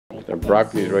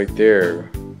broccoli is right there.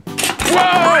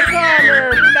 Whoa,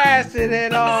 Connor! Blasted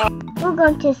it off! We're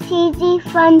going to CZ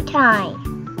Fun Time.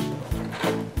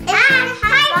 Hi,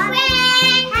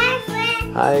 friends! Hi,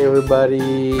 friends! Hi,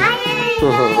 everybody! Hi,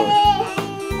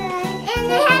 and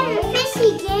they have a fishy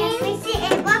game. Fishing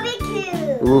and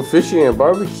barbecue. Ooh, fishing and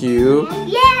barbecue.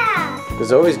 Yeah!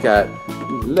 There's always got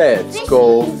let's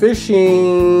go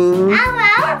fishing. I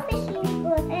fishing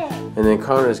for it. And then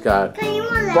Connor's got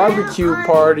barbecue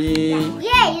party.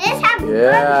 Yeah, let's have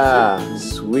Yeah, barbecue.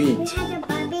 sweet. Let's have a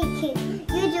barbecue.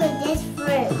 You do this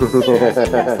first. Because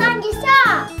the sun is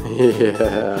up.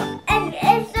 Yeah. And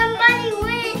if somebody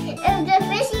wins the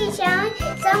fishing challenge,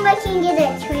 somebody can get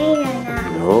a train or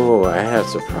not. Oh, I have a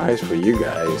surprise for you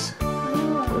guys.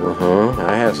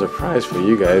 I have a surprise for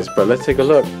you guys. But let's take a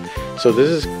look. So this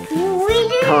is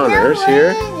Connor's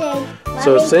here.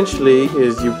 So essentially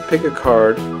is you pick a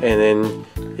card, and then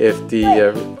if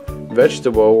the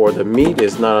vegetable or the meat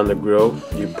is not on the grill,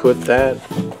 you put that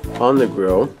on the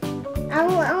grill.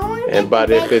 But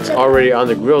if it's already on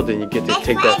the grill, then you get to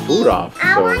take that food off.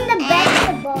 I want the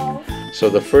vegetable. So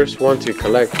the first one to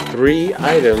collect 3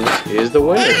 items is the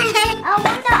winner.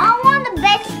 I want the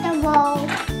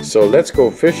vegetable. So let's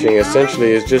go fishing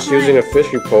essentially is just using a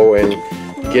fishing pole and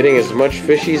getting as much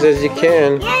fishies as you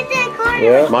can.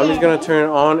 Yeah, Mommy's gonna turn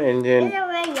it on, and then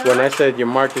when I said you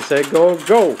mark it, say go,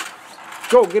 go,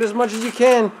 go, get as much as you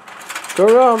can.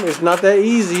 Go on. It's not that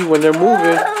easy when they're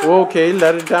moving. Okay,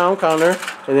 let it down, Connor,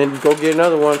 and then go get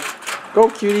another one. Go,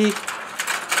 cutie.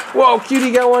 Whoa,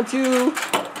 cutie got one too.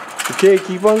 Okay,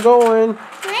 keep on going.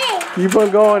 Keep on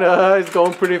going. It's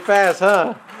going pretty fast,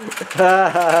 huh?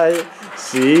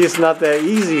 See, it's not that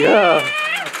easy, huh?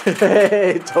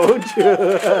 Hey, told you.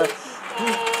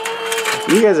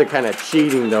 You guys are kind of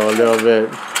cheating though a little bit.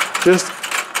 Just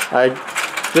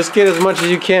get as much as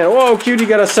you can. Whoa, cutie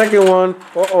got a second one.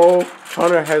 Uh-oh,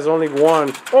 Connor has only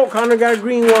one. Oh, Connor got a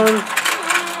green one.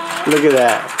 Look at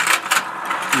that.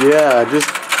 Yeah, just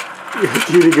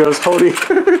cutie girl's holding.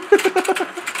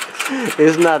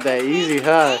 It's not that easy,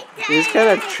 huh? It's kind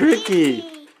of tricky.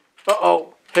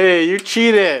 Uh-oh. Hey, you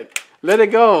cheated. Let it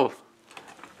go.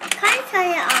 Can't turn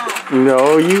it off.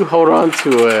 No, you hold on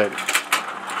to it.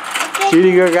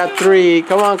 Cutie girl got 3.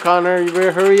 Come on, Connor. You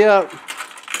better hurry up.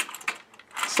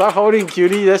 Stop holding,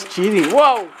 cutie. That's cheating.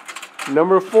 Whoa!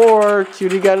 Number 4.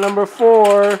 Cutie got number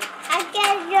 4. I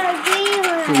got your green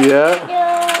one.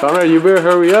 Yeah. Connor, you better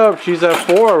hurry up. She's at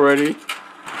 4 already.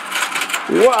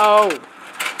 Wow.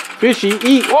 Fishy,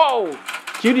 eat. Whoa!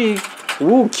 Cutie.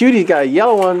 Ooh, cutie got a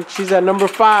yellow one. She's at number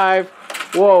 5.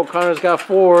 Whoa, Connor's got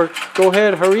 4. Go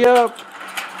ahead, hurry up.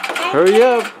 Hurry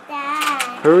up.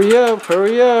 Hurry up,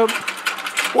 hurry up.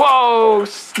 Whoa,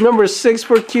 number 6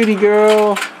 for cutie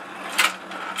girl.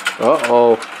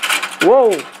 Uh-oh.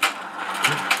 Whoa.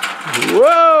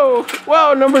 Whoa.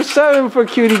 Whoa, number 7 for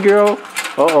cutie girl.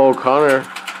 Uh-oh, Connor.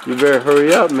 You better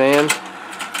hurry up, man.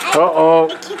 Uh-oh.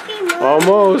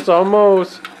 Almost,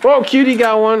 almost. Whoa, cutie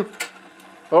got one.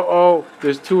 Uh-oh,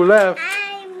 there's 2 left.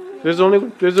 There's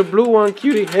a blue one,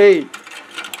 cutie. Hey.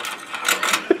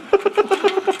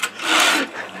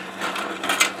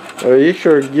 Oh, you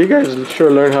guys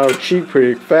sure learn how to cheat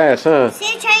pretty fast, huh?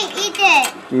 She's trying to eat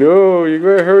it. No, you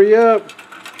better hurry up.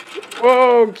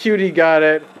 Whoa, cutie got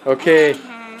it. Okay,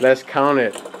 let's count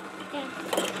it.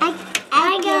 I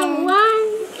got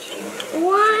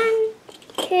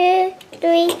 1, 2,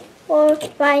 3, 4,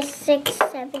 5, 6,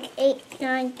 7, 8,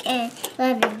 9, 10,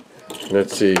 11.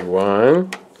 Let's see. 1,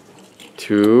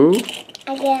 2,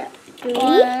 I got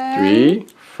 3,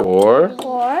 4.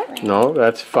 4. No,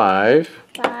 that's 5.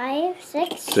 5,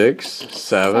 6,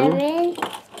 7.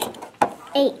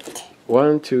 8.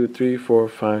 1, 2, 3, 4,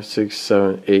 5, 6,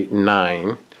 7, 8,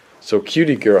 9. So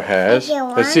cutie girl has.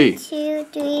 Let's see. 1, 2,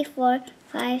 3, 4,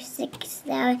 5, 6,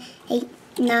 7, 8,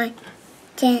 9,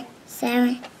 10,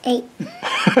 7, 8.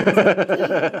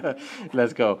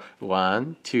 Let's go.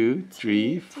 1, 2,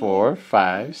 3, 4,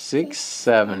 5, 6,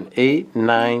 7, 8,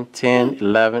 9, 10,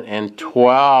 11, and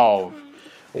 12.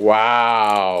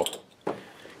 Wow.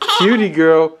 Cutie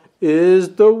girl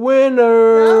is the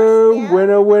winner.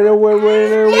 Winner, winner,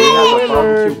 winner. We have the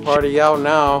barbecue party out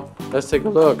now. Let's take a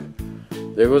look.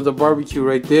 There goes the barbecue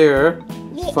right there.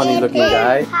 Funny looking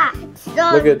guy.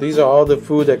 Look at these are all the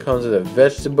food that comes with the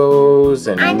vegetables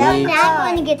and I know meat. now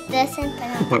I'm gonna get this and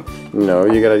No,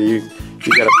 you gotta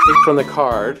pick from the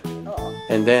card,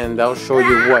 and then they'll show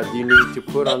you what you need to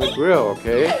put on the grill.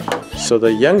 Okay. So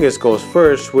the youngest goes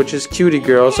first, which is cutie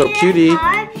girl. So cutie,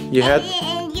 you had.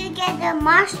 And you get the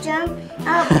mushroom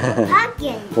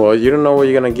pumpkin. Well, you don't know what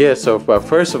you're gonna get. So, but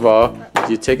first of all,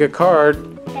 you take a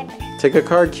card. Take a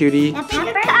card, cutie. Take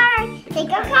a card. Take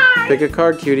a card. Pick a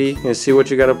card, cutie, and see what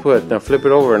you gotta put. Now flip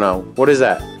it over now. What is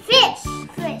that? Fish.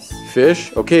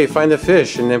 Fish? Okay, find the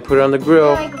fish and then put it on the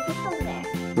grill. Like a fish over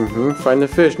there. Find the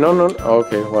fish. No.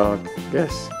 Okay, well,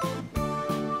 guess.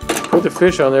 Put the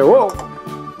fish on there. Whoa!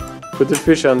 Put the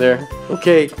fish on there.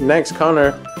 Okay, next,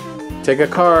 Connor. Take a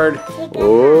card.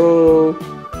 Oh.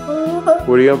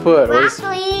 What are you gonna put?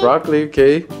 Broccoli. Broccoli,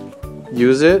 okay.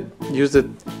 Use it. Use the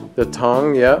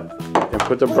tongue, yeah. And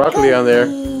put the broccoli on there.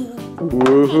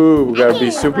 Woohoo! We gotta be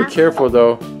super careful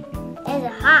though. It's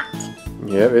hot.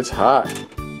 Yep, it's hot.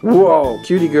 Whoa!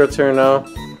 Cutie girl turn now.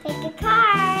 Pick a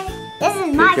card. This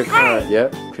is my Pick a card.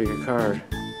 Yep, pick a card.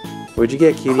 What'd you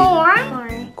get, cutie?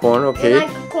 Corn. Corn, okay.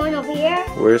 Like a corn over here.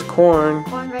 Where's corn?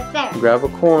 Corn right there. Grab a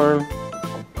corn.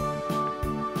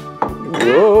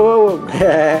 Whoa!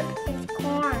 It's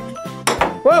corn.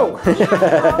 Whoa!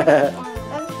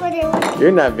 Let's put it.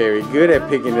 You're not very good at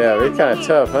picking it up. It's kind of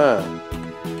tough, huh?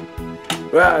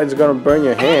 Wow, it's gonna burn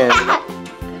your hand.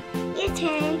 Your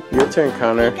turn. Your turn,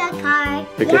 Connor. Pick a card.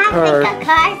 Pick a card. Pick a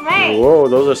card first. Whoa,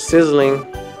 those are sizzling.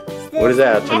 What is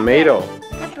that? A tomato.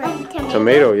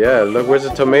 Tomato, yeah. Look, where's the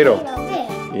tomato?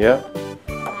 Yep.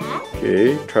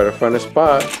 Okay, try to find a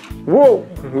spot. Whoa!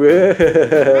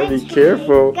 Be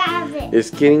careful. It's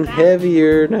getting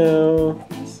heavier now.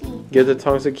 Get the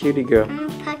tongs of cutie girl.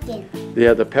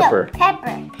 Yeah, the pepper.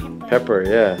 Pepper,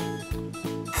 yeah.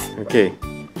 Okay,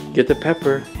 get the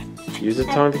pepper. Use the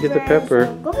tongue to get the pepper.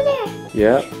 Over there.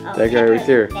 Yeah, that guy right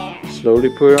there. Slowly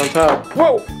put it on top.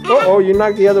 Whoa! Oh, you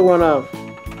knocked the other one off.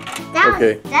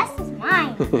 Okay. That's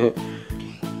mine.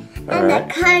 All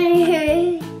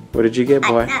right. What did you get,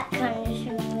 boy?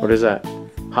 What is that?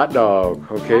 Hot dog.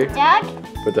 Okay. Hot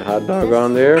dog? Put the hot dog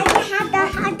on there.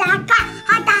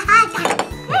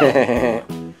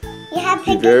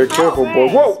 Be very careful, boy.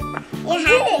 Whoa!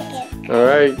 All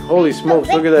right. Holy smokes!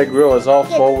 Look at that grill. It's all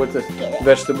full with the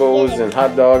vegetables and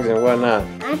hot dogs and whatnot.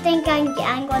 I think I'm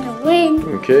gonna win.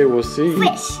 Okay, we'll see.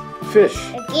 Fish.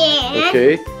 Again.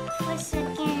 Okay. Fish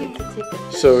again.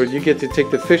 So you get to take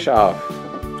the fish off.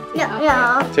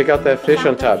 No. Take out that fish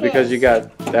on top because you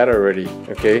got that already.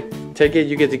 Okay. Take it.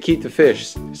 You get to keep the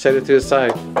fish. Set it to the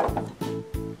side.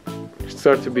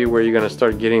 Start to be where you're gonna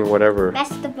start getting whatever.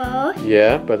 Vegetable.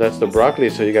 Yeah, but that's the broccoli,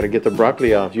 so you gotta get the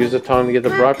broccoli off. Use the tongue to get the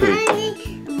broccoli.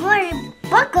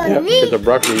 Broccoli. Yep, get the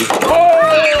broccoli.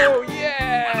 Oh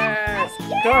yeah!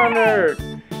 Connor!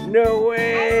 No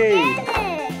way!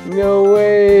 No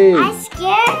way! I'm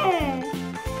scared.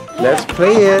 Let's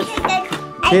play it.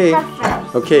 Okay.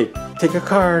 Okay, take a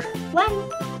card. One.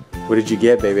 What did you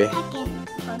get, baby?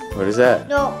 What is that?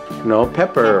 No,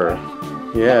 pepper.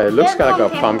 Yeah, it looks like a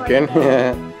pumpkin.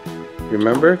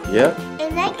 Remember? Yeah.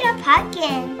 It's like a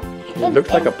pumpkin. It looks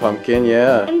like a pumpkin,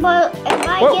 yeah. If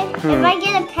I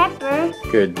get a pepper.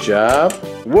 Good job.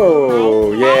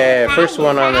 Whoa, yeah, first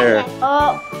one on there.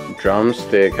 Oh.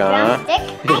 Drumstick, huh? Drumstick?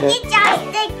 I get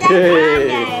drumstick like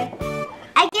Connor.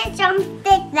 I get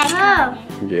drumstick like Connor.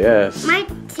 Yes. My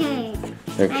turn.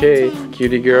 Okay,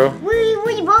 cutie girl.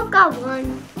 We both got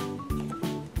one.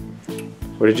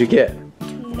 What did you get?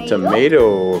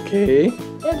 Tomato, okay.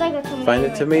 There's like a tomato. Find the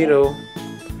tomato.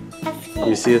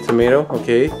 You see the tomato?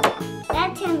 Okay.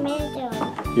 That tomato.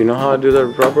 You know how to do the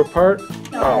rubber part?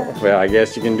 No. Oh, well, I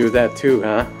guess you can do that too,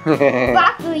 huh?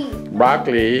 Broccoli.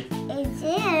 Broccoli. It's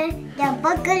there. The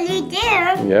broccoli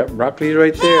there. Yep, broccoli's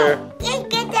right there. You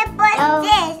get to put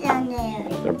this on there.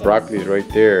 The broccoli's right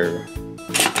there.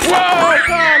 Whoa,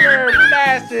 Connor!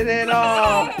 Blasted it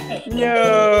off!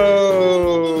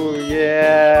 No!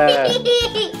 Yeah!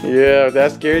 Yeah,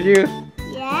 that scared you?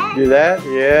 Yeah. Do that?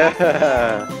 Yeah!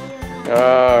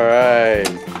 Alright.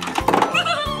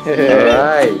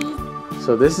 Alright.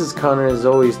 So this is Connor and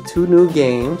Zoe's 2 new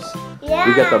games. Yeah.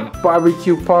 We got the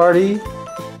barbecue party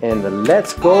and the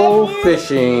Let's Go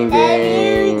Fishing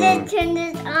game. If we just turn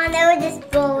this on, it will just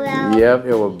go out. Yep,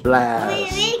 it will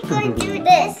blast. We're going to do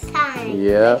this time.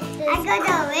 Yep. I got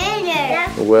the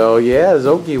winner. Well, yeah,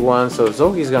 Zoki won, so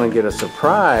Zoki's gonna get a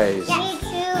surprise. Me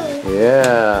too.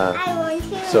 Yeah. I won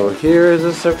too. So here is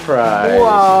a surprise.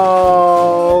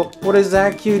 Whoa! What is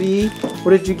that, cutie?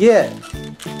 What did you get?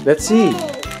 Let's see.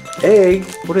 Egg?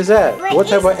 What is that? What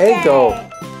type of egg though?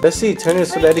 Let's see. Turn it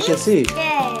so Daddy can see.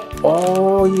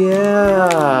 Oh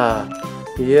yeah.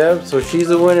 Yep. So she's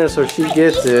the winner, so she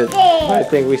gets it. I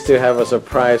think we still have a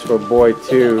surprise for boy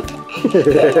too.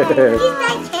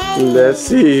 Let's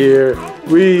see here.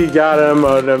 We got him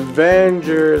an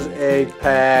Avengers egg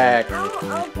pack.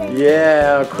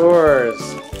 Yeah, of course.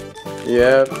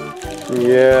 Yep.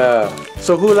 Yeah.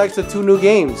 So who likes the 2 new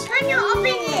games? Can you open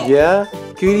it? Yeah?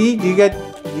 Cutie,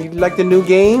 you like the new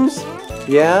games?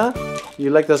 Yeah? You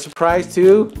like the surprise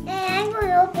too? I'm going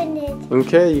to open open it.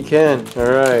 Okay, you can.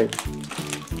 Alright.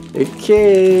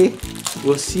 Okay.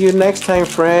 We'll see you next time,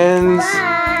 friends.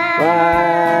 Bye.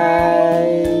 Bye.